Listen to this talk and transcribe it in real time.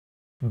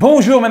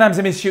Bonjour mesdames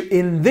et messieurs,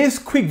 in this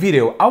quick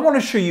video I want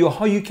to show you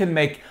how you can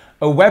make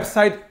a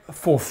website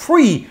for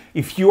free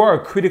if you are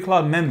a Creative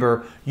Cloud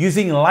member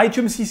using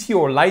Lightroom CC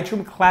or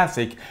Lightroom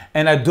Classic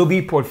and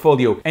Adobe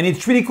Portfolio. And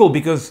it's really cool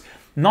because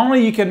not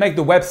only you can make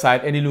the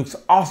website and it looks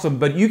awesome,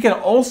 but you can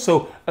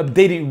also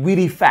update it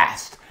really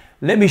fast.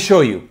 Let me show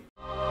you.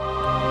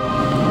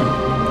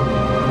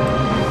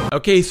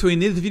 Okay, so in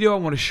this video I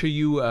want to show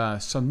you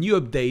some new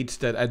updates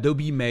that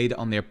Adobe made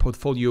on their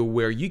portfolio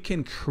where you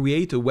can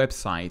create a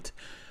website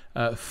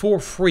for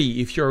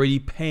free if you're already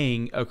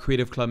paying a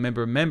Creative Cloud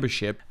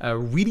membership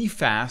really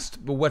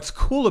fast. But what's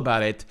cool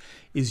about it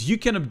is you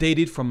can update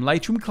it from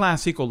Lightroom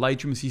Classic or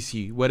Lightroom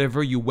CC,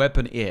 whatever your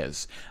weapon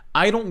is.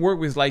 I don't work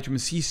with Lightroom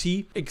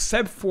CC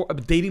except for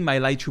updating my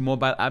Lightroom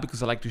mobile app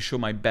because I like to show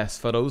my best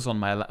photos on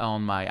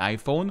my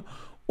iPhone,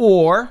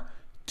 or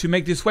to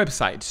make this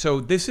website. So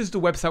this is the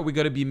website we're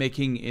going to be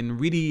making in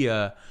really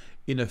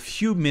in a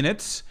few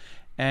minutes.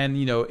 And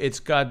you know, it's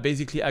got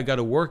basically, I got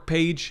a work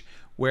page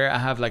where I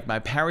have like my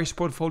Paris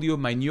portfolio,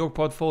 my New York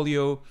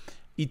portfolio,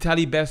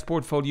 Italy best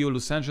portfolio,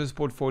 Los Angeles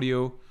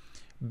portfolio,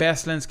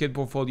 best landscape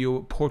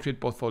portfolio, portrait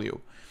portfolio.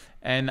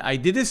 And I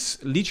did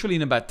this literally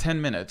in about 10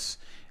 minutes.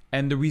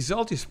 And the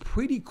result is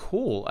pretty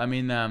cool. I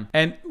mean,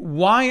 and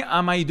why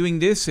am I doing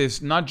this is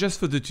not just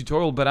for the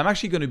tutorial, but I'm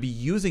actually going to be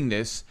using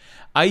this.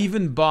 I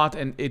even bought,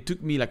 and it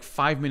took me like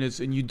 5 minutes,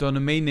 a new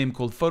domain name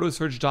called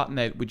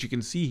photosearch.net, which you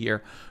can see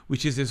here,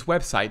 which is this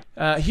website.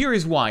 Here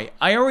is why.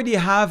 I already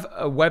have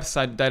a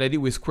website that I did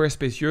with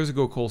Squarespace years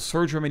ago called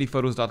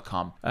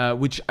searchremedyphotos.com,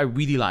 which I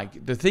really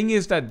like. The thing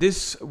is that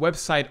this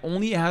website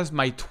only has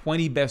my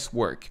 20 best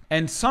work.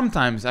 And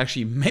sometimes,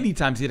 actually many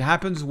times, it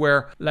happens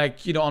where,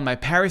 like, you know, on my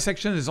Paris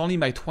section, there's only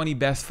my 20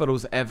 best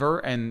photos ever.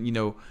 And, you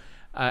know,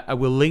 I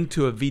will link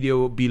to a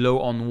video below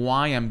on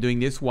why I'm doing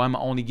this, why I'm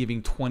only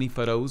giving 20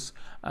 photos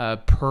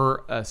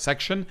per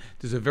section.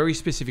 There's a very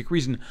specific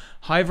reason.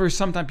 However,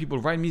 sometimes people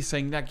write me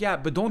saying like, yeah,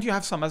 but don't you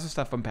have some other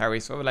stuff from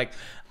Paris? So like,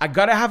 I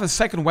gotta have a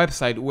second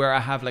website where I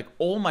have like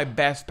all my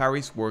best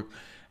Paris work,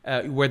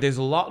 where there's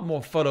a lot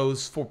more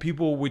photos for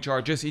people which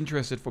are just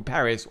interested for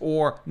Paris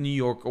or New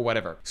York or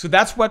whatever. So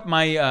that's what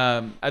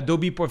my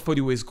Adobe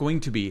portfolio is going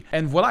to be.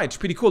 And voila, it's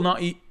pretty cool. Now,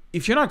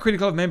 if you're not a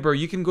Creative Cloud member,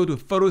 you can go to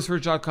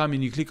photosearch.com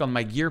and you click on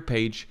my gear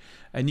page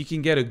and you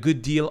can get a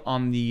good deal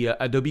on the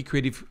Adobe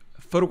Creative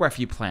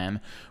Photography plan,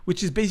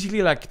 which is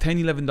basically like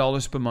 $10,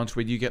 $11 per month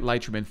where you get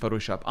Lightroom and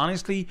Photoshop.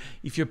 Honestly,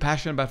 if you're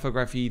passionate about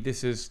photography,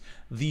 this is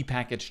the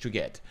package to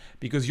get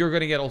because you're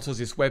going to get also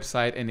this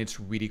website and it's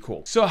really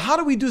cool. So how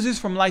do we do this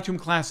from Lightroom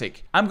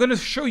Classic? I'm going to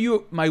show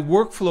you my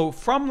workflow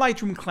from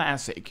Lightroom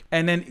Classic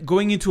and then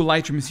going into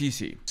Lightroom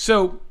CC.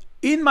 So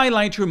in my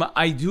Lightroom,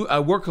 I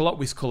work a lot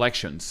with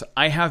collections.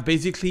 I have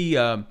basically,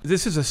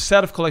 this is a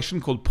set of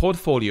collection called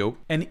Portfolio.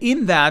 And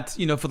in that,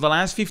 you know, for the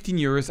last 15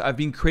 years, I've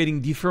been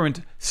creating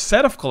different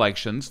set of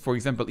collections. For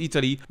example,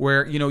 Italy,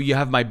 where, you know, you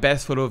have my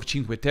best photo of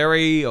Cinque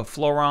Terre, of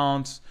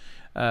Florence,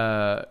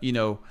 you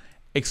know,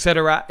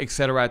 etc.,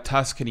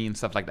 Tuscany and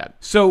stuff like that.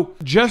 So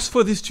just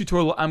for this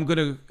tutorial, I'm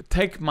gonna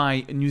take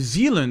my New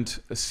Zealand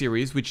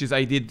series, which is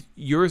I did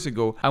years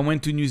ago. I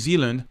went to New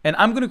Zealand and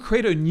I'm gonna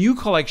create a new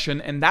collection,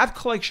 and that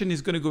collection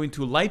is gonna go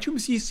into Lightroom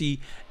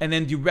CC and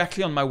then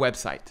directly on my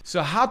website.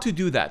 So how to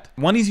do that?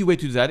 One easy way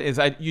to do that is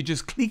you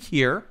just click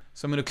here.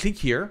 So I'm gonna click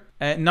here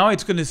and now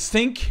it's gonna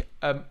sync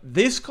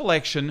this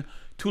collection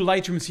to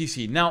Lightroom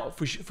CC. Now,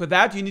 for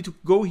that, you need to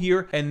go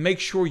here and make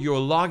sure you're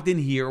logged in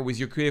here with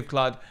your Creative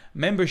Cloud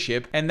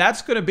membership. And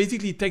that's gonna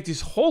basically take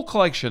this whole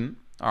collection,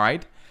 all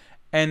right,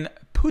 and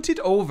put it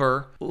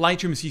over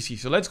Lightroom CC.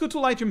 So let's go to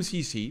Lightroom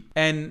CC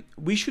and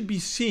we should be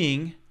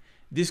seeing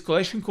this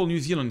collection called New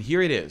Zealand.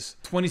 Here it is,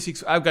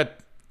 26, I've got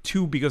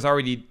 2 because I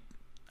already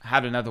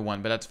had another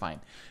one, but that's fine.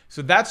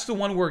 So that's the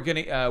one we're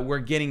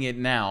getting it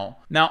now.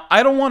 Now,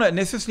 I don't wanna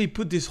necessarily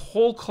put this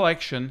whole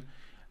collection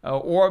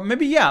or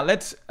maybe, yeah,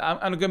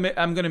 I'm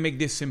gonna make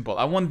this simple.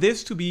 I want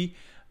this to be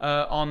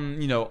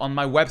on, you know, on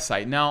my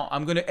website. Now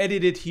I'm gonna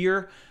edit it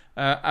here.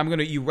 I'm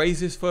gonna erase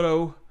this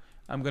photo.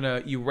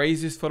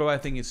 I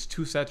think it's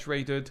too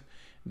saturated.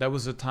 That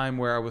was a time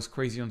where I was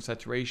crazy on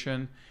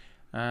saturation.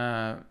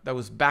 That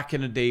was back in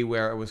the day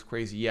where I was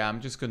crazy. Yeah,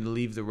 I'm just gonna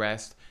leave the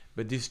rest,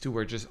 but these two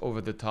were just over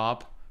the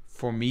top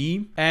for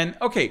me. And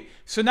okay,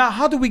 so now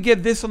how do we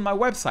get this on my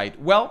website?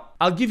 Well,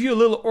 I'll give you a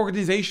little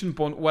organization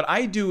point. What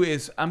I do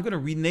is I'm going to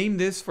rename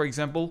this, for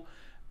example,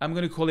 I'm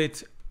going to call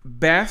it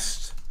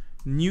Best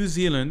New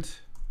Zealand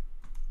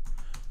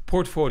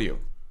Portfolio.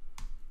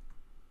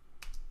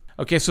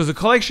 Okay, so the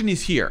collection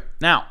is here.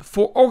 Now,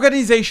 for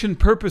organization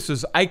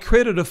purposes, I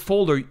created a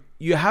folder.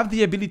 You have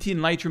the ability in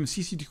Lightroom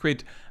CC to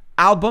create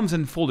albums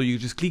and folder. You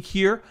just click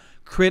here,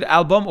 create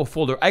album or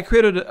folder. I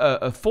created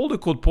a folder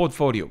called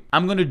Portfolio.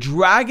 I'm gonna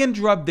drag and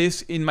drop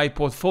this in my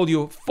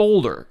Portfolio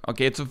folder.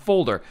 Okay, it's a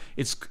folder.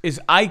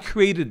 I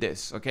created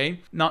this.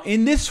 Okay. Now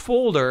in this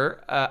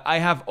folder, I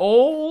have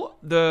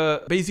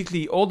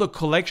basically all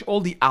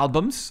the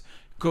albums.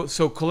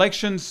 So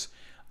collections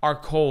are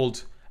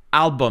called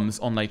albums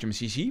on Lightroom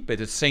CC,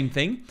 but it's the same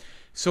thing.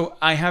 So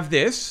I have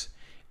this.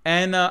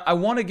 and I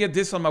want to get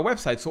this on my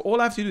website. So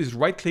all I have to do is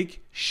right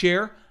click,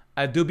 share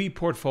Adobe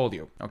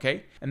Portfolio,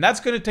 okay? And that's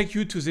going to take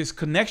you to this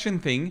connection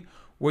thing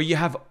where you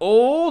have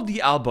all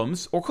the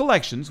albums or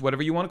collections,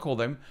 whatever you want to call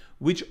them,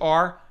 which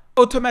are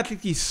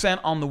automatically sent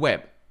on the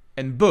web.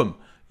 And boom,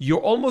 you're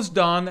almost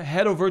done.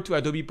 Head over to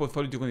Adobe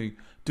Portfolio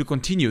to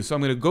continue. So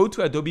I'm going to go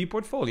to Adobe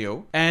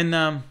Portfolio,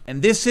 and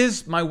this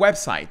is my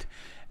website.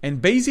 And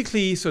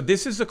basically, so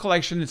this is the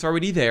collection. It's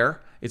already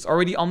there. It's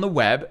already on the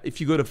web. If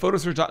you go to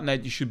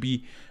photosearch.net, you should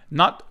be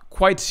not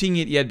quite seeing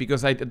it yet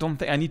because I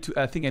think I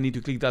need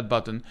to click that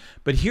button.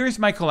 But here's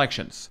my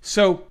collections.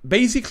 So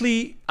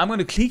basically, I'm going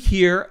to click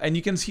here and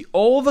you can see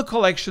all the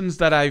collections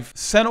that I've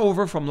sent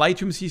over from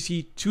Lightroom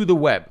CC to the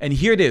web. And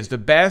here it is, the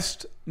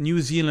best New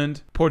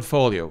Zealand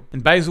portfolio.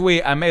 And by the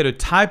way, I made a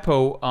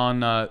typo on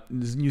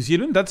New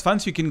Zealand. That's fine.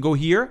 So you can go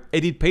here,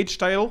 edit page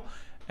title,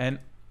 and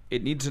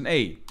it needs an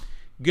A.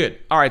 Good.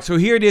 All right. So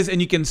here it is.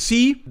 And you can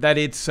see that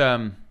it's,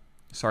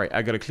 sorry,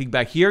 I got to click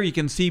back here. You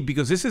can see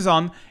because this is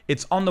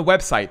it's on the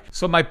website.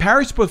 So my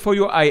Paris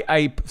portfolio,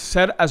 I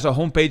set as a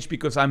homepage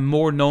because I'm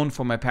more known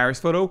for my Paris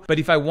photo. But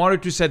if I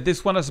wanted to set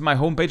this one as my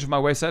homepage of my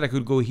website, I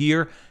could go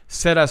here,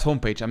 set as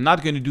homepage. I'm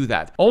not going to do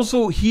that.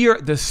 Also here,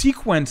 the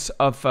sequence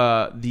of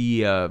of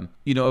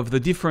the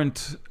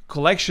different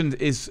collections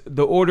is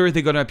the order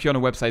they're going to appear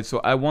on the website. So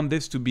I want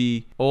this to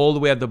be all the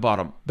way at the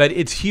bottom. But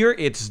it's here,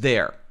 it's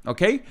there.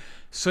 Okay.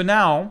 So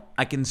now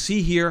I can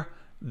see here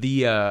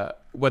the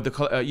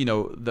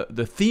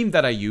the theme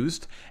that I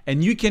used,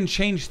 and you can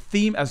change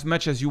theme as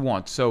much as you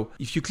want. So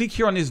if you click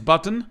here on this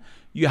button,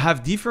 you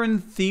have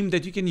different theme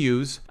that you can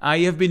use. I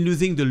have been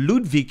using the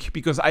Ludwig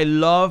because I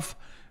love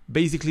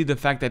basically the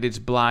fact that it's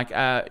black,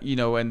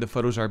 and the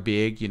photos are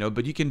big,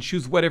 but you can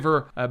choose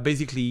whatever,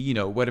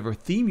 whatever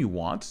theme you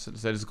want. So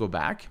let's go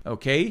back.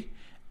 Okay.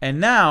 And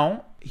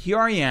now here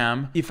I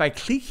am. If I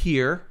click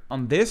here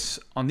on this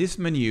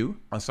menu,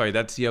 oh, sorry,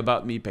 that's the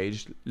About Me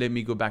page. Let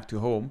me go back to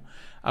home.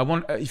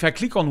 If I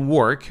click on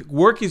work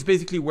is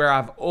basically where I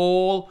have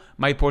all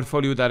my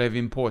portfolio that I've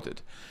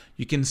imported.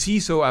 You can see,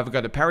 so I've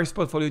got a Paris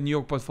portfolio, New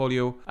York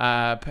portfolio,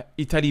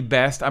 Italy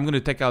best. I'm going to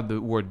take out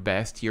the word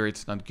best here.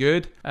 It's not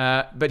good.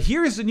 But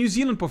here is the New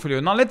Zealand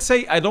portfolio. Now, let's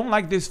say I don't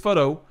like this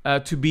photo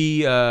to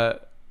be,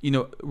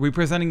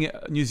 representing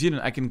New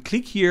Zealand. I can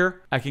click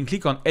here. I can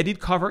click on edit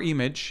cover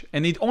image,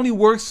 and it only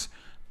works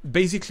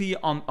basically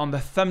on the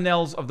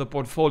thumbnails of the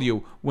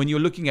portfolio when you're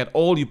looking at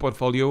all your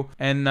portfolio.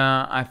 And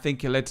I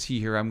think, let's see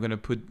here, I'm going to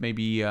put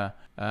maybe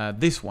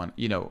this one,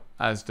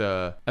 as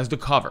the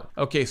cover.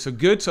 Okay, so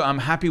good. So I'm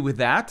happy with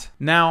that.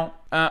 Now,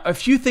 a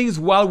few things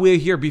while we're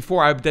here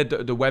before I update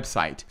the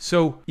website.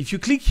 So if you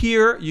click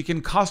here, you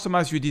can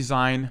customize your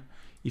design.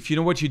 If you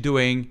know what you're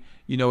doing,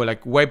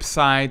 like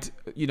website,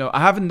 I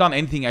haven't done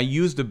anything. I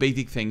use the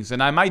basic things,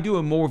 and I might do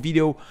a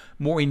video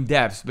more in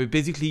depth, but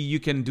basically you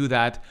can do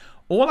that.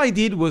 All I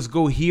did was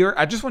go here.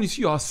 I just want to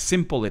see how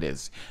simple it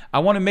is. I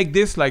want to make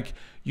this like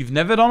you've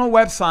never done a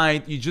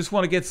website. You just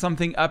want to get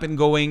something up and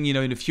going,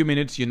 in a few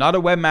minutes. You're not a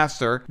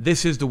webmaster.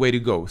 This is the way to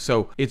go.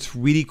 So it's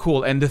really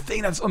cool. And the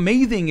thing that's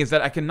amazing is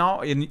that I can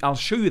now, and I'll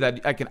show you that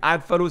I can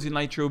add photos in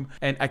Lightroom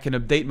and I can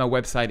update my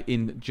website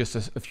in just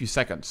a few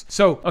seconds.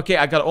 So, okay,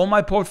 I got all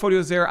my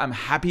portfolios there. I'm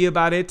happy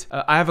about it.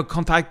 I have a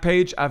contact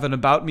page. I have an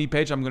About Me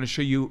page. I'm going to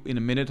show you in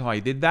a minute how I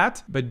did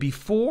that. But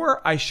before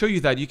I show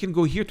you that, you can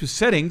go here to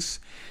settings.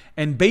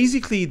 And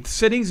basically,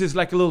 settings is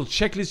like a little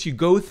checklist you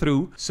go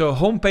through. So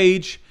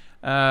homepage,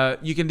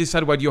 you can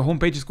decide what your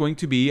homepage is going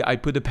to be. I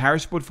put the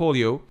Paris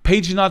portfolio.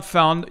 Page not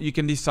found, you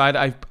can decide.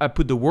 I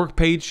put the work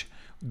page.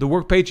 The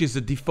work page is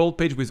the default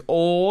page with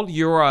all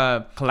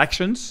your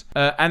collections.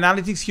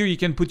 Analytics here, you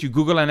can put your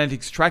Google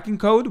Analytics tracking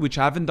code, which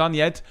I haven't done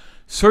yet.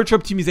 Search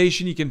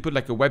optimization, you can put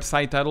like a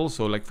website title.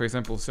 So like, for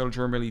example, Serge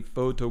Germany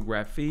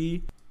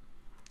photography.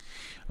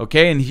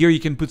 Okay, and here you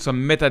can put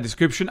some meta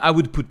description. I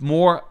would put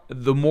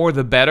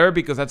the better,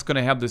 because that's going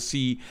to help the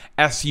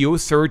SEO,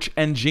 search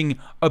engine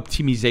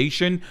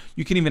optimization.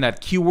 You can even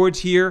add keywords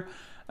here.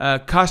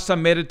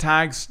 Custom meta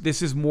tags.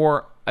 This is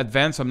more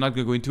advanced. I'm not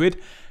going to go into it.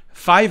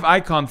 5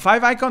 icon.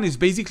 5 icon is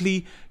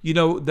basically,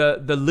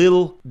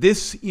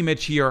 this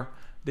image here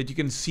that you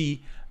can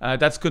see.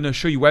 That's going to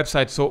show you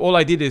website. So all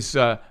I did is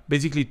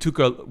basically took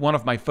one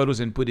of my photos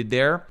and put it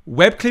there.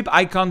 Web clip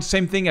icon,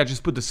 same thing. I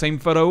just put the same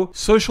photo.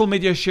 Social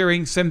media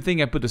sharing, same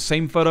thing. I put the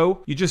same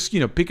photo. You just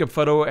pick a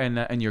photo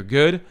and you're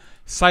good.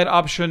 Site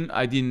option,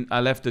 I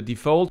left the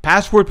default.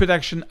 Password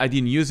protection, I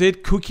didn't use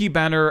it. Cookie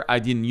banner, I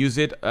didn't use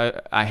it.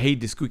 I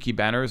hate these cookie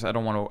banners. I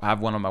don't want to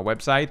have one on my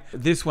website.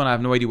 This one, I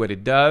have no idea what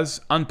it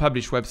does.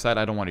 Unpublished website,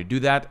 I don't want to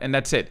do that. And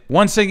that's it.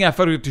 One thing I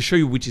forgot to show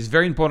you, which is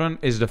very important,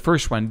 is the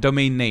first one,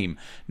 domain name.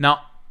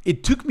 Now,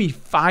 it took me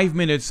 5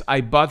 minutes. I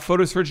bought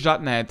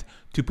photosearch.net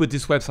to put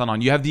this website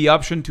on. You have the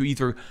option to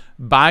either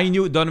buy a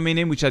new domain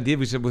name, which I did,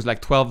 which was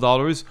like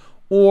 $12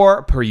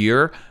 or per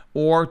year,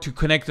 or to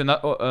connect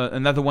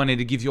another one and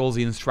it gives you all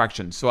the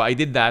instructions. So I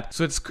did that.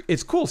 So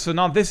it's cool. So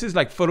now this is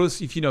like photos.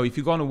 If you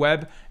go on the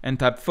web and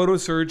type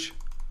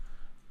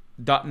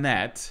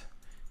photosearch.net,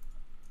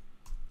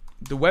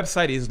 the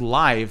website is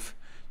live.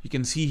 You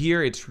can see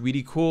here, it's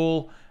really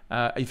cool.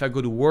 If I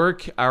go to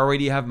work, I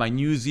already have my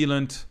New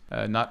Zealand,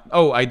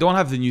 I don't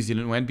have the New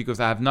Zealand one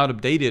because I have not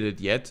updated it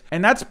yet.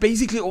 And that's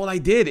basically all I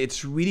did.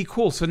 It's really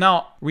cool. So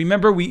now,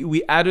 remember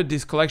we added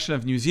this collection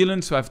of New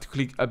Zealand, so I have to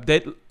click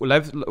update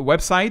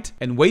website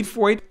and wait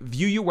for it,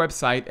 view your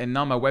website, and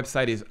now my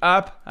website is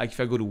up. Like if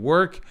I go to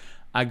work,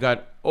 I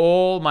got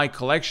all my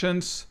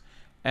collections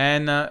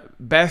and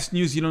best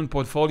New Zealand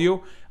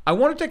portfolio. I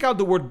want to take out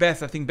the word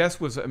best. I think best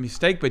was a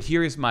mistake, but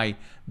here is my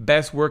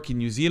best work in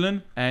New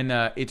Zealand, and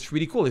it's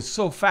really cool. It's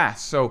so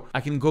fast. So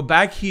I can go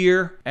back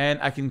here and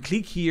I can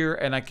click here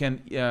and I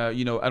can, I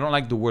don't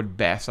like the word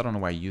best. I don't know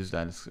why I use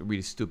that. It's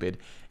really stupid.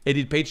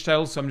 Edit page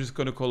title. So I'm just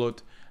going to call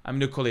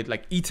it,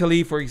 like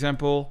Italy, for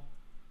example.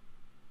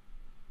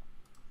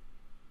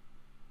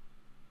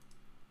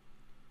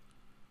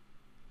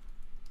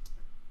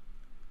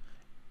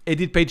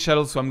 Edit page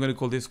title. So I'm going to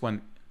call this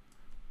one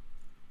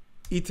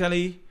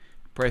Italy.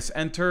 Press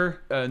enter.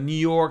 New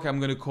York,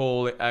 I'm gonna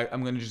call it.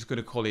 just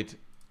gonna call it.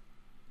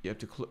 You have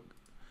to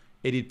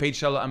edit page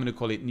title. I'm gonna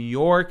call it New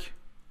York,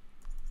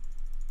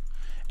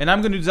 and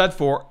I'm gonna do that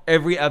for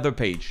every other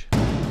page.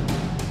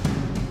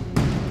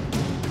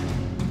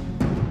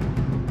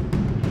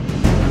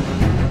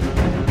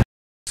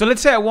 So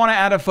let's say I want to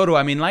add a photo.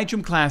 I'm in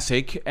Lightroom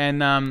Classic,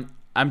 and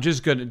I'm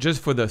just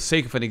for the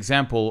sake of an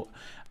example,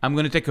 I'm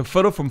gonna take a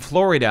photo from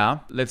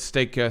Florida. Let's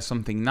take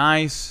something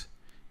nice.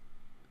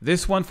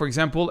 This one, for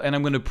example, and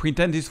I'm going to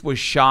pretend this was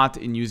shot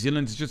in New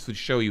Zealand just to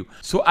show you.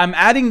 So I'm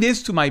adding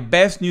this to my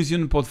best New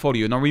Zealand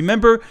portfolio. Now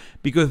remember,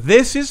 because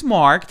this is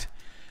marked,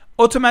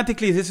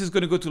 automatically this is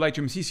going to go to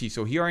Lightroom CC.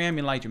 So here I am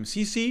in Lightroom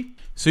CC.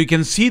 So you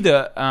can see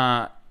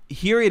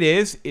here it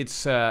is.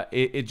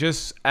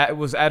 It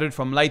was added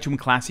from Lightroom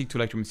Classic to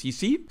Lightroom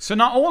CC. So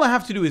now all I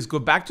have to do is go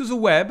back to the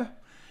web,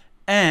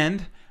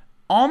 and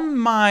on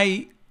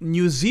my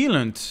New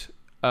Zealand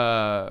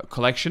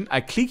collection, I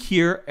click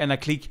here and I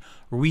click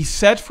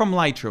Reset from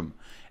Lightroom.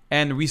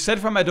 And Reset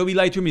from Adobe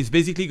Lightroom is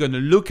basically going to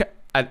look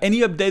at any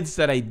updates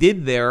that I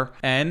did there,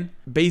 and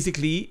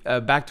basically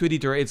back to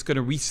editor, it's going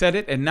to reset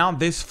it. And now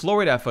this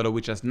Florida photo,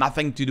 which has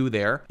nothing to do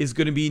there, is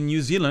going to be in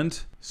New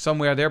Zealand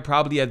somewhere there,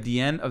 probably at the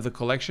end of the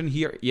collection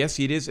here. Yes,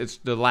 it is. It's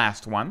the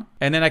last one.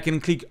 And then I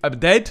can click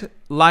Update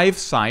Live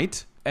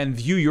Site and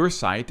view your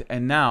site.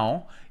 And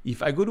now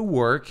if I go to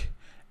work,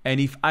 and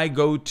if I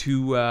go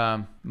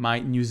to my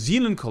New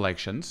Zealand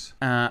collections,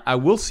 I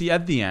will see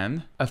at the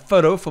end a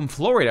photo from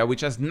Florida,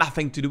 which has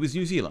nothing to do with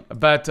New Zealand.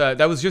 But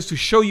that was just to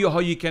show you how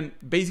you can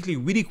basically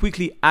really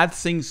quickly add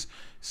things.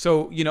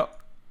 So,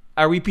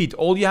 I repeat,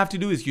 all you have to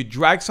do is you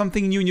drag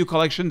something new in your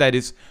collection that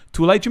is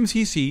to Lightroom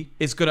CC.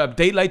 It's going to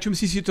update Lightroom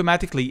CC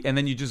automatically. And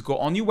then you just go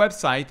on your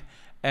website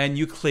and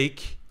you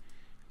click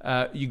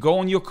you go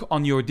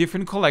on your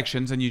different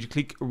collections and you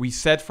click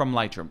Reset from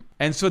Lightroom.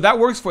 And so that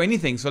works for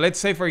anything. So let's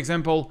say, for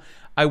example,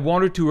 I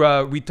wanted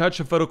to retouch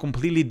a photo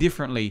completely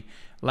differently.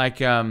 Like,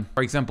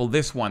 for example,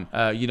 this one,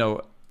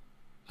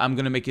 I'm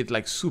going to make it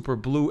like super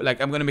blue.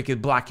 Like I'm going to make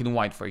it black and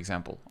white, for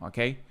example.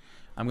 Okay.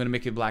 I'm going to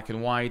make it black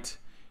and white.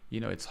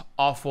 It's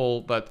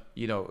awful, but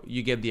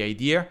you get the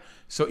idea.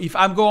 So if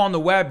I go on the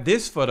web,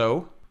 this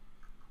photo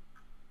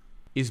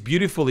is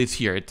beautiful. It's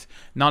here.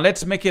 Now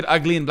let's make it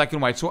ugly in black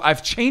and white. So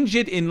I've changed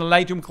it in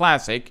Lightroom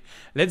Classic.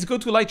 Let's go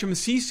to Lightroom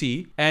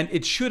CC and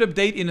it should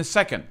update in a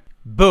second.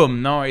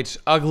 Boom. Now it's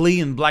ugly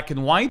in black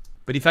and white.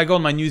 But if I go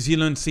on my New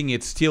Zealand thing,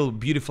 it's still a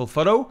beautiful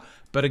photo.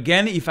 But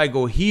again, if I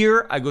go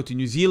here, I go to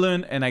New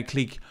Zealand and I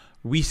click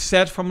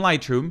Reset from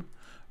Lightroom.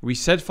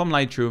 Reset from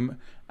Lightroom.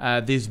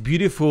 This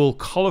beautiful,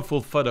 colorful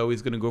photo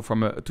is going to go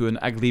from to an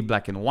ugly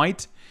black and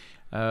white,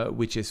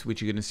 which you're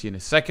going to see in a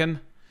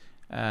second.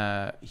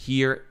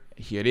 Here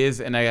it is,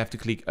 and I have to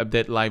click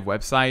Update Live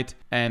Website,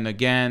 and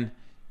again,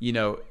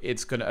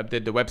 it's going to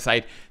update the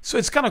website. So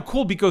it's kind of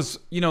cool because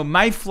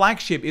my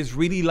flagship is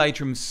really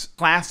Lightroom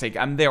Classic.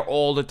 I'm there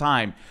all the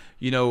time,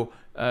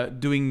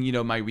 doing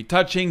my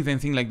retouchings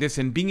and things like this,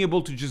 and being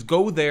able to just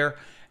go there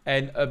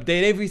and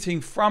update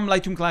everything from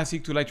Lightroom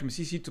Classic to Lightroom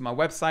CC to my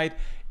website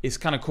is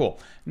kind of cool.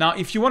 Now,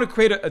 if you want to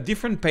create a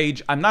different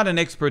page, I'm not an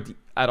expert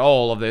at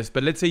all of this,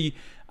 but let's say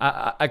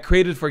I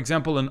created, for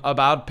example, an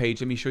about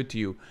page. Let me show it to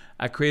you.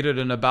 I created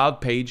an about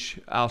page.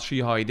 I'll show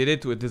you how I did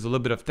it. There's a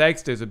little bit of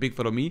text. There's a big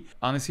photo of me.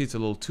 Honestly, it's a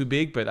little too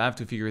big, but I have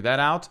to figure that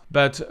out.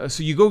 But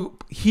so you go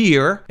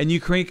here and you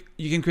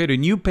can create a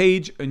new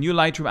page, a new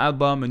Lightroom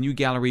album, a new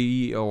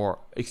gallery, or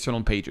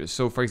external pages.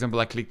 So for example,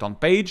 I clicked on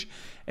page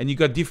and you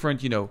got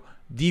different,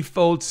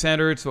 default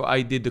centered. So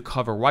I did the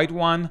cover white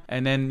one,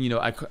 and then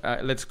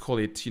let's call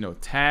it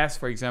task,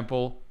 for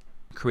example,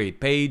 create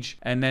page,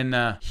 and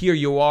then here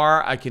you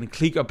are. I can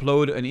click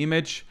upload an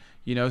image.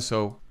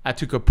 So I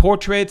took a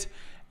portrait,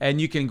 and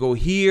you can go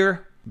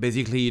here,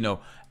 basically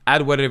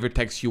add whatever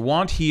text you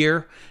want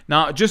here.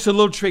 Now just a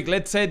little trick.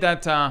 Let's say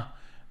that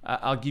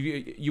I'll give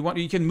you,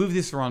 you can move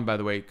this around, by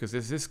the way, because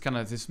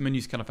this menu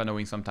is kind of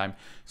annoying sometimes.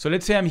 So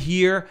let's say I'm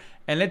here,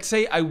 and let's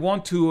say I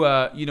want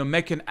to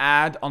make an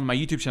ad on my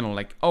YouTube channel,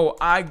 like, oh,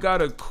 I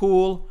got a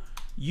cool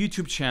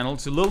YouTube channel.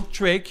 It's a little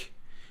trick.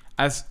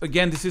 As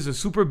again, this is a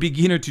super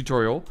beginner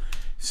tutorial.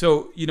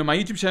 So, my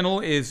YouTube channel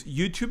is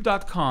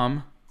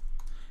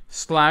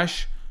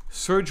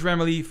youtube.com/Serge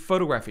Remely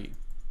Photography.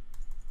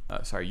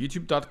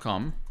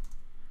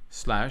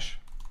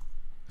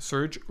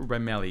 youtube.com/Serge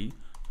Remely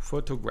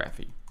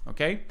Photography.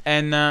 Okay?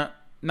 And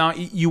now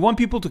you want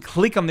people to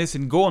click on this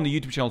and go on the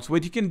YouTube channel. So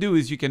what you can do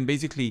is you can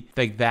basically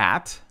take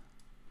that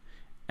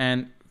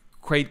and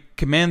create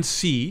Command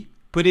C,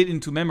 put it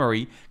into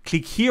memory,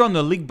 click here on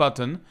the link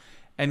button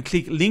and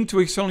click link to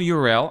external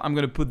URL. I'm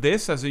going to put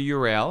this as a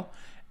URL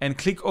and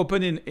click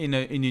open in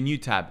a new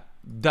tab.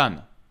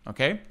 Done.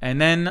 Okay. And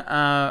then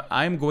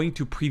I'm going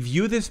to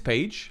preview this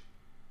page.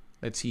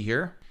 Let's see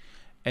here.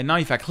 And now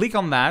if I click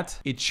on that,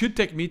 it should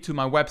take me to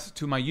my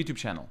YouTube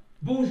channel.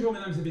 Bonjour,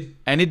 mesdames et messieurs.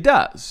 And it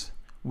does,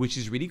 which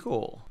is really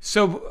cool.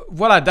 So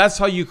voila, that's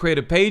how you create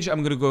a page.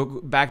 I'm gonna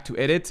go back to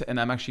edit and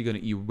I'm actually gonna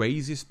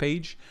erase this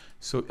page.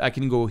 So I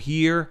can go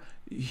here,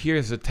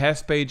 here's a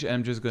test page and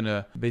I'm just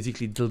gonna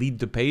basically delete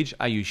the page.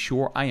 Are you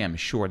sure? I am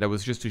sure. That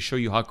was just to show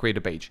you how to create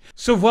a page.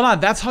 So voila,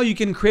 that's how you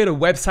can create a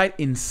website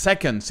in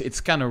seconds. It's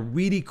kind of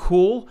really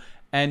cool.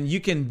 And you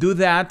can do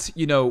that,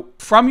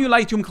 from your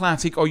Lightroom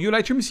Classic or your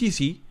Lightroom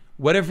CC,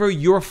 whatever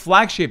your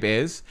flagship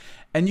is,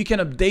 and you can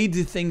update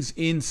the things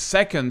in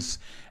seconds.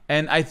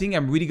 And I think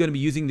I'm really going to be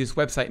using this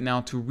website now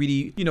to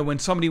really, when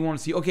somebody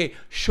wants to see, okay,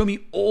 show me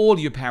all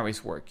your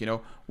Paris work,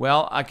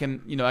 well, I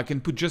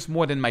can put just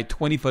more than my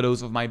 20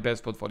 photos of my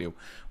best portfolio.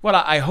 Well,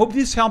 I hope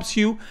this helps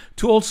you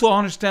to also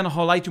understand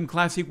how Lightroom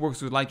Classic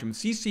works with Lightroom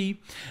CC.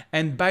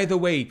 And by the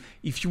way,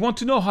 if you want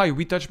to know how I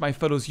retouch my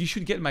photos, you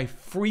should get my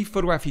free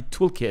photography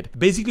toolkit.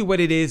 Basically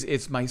what it is,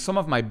 it's some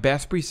of my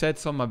best presets,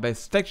 some of my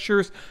best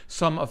textures,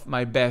 some of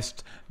my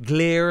best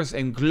glares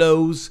and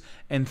glows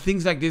and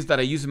things like this that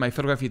I use in my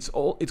photography.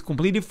 It's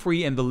completely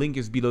free and the link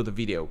is below the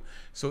video.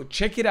 So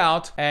check it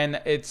out,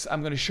 and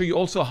I'm going to show you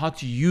also how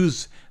to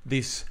use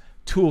these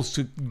tools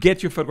to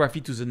get your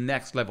photography to the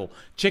next level.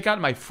 Check out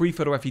my free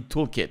photography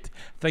toolkit.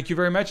 Thank you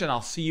very much, and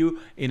I'll see you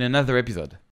in another episode.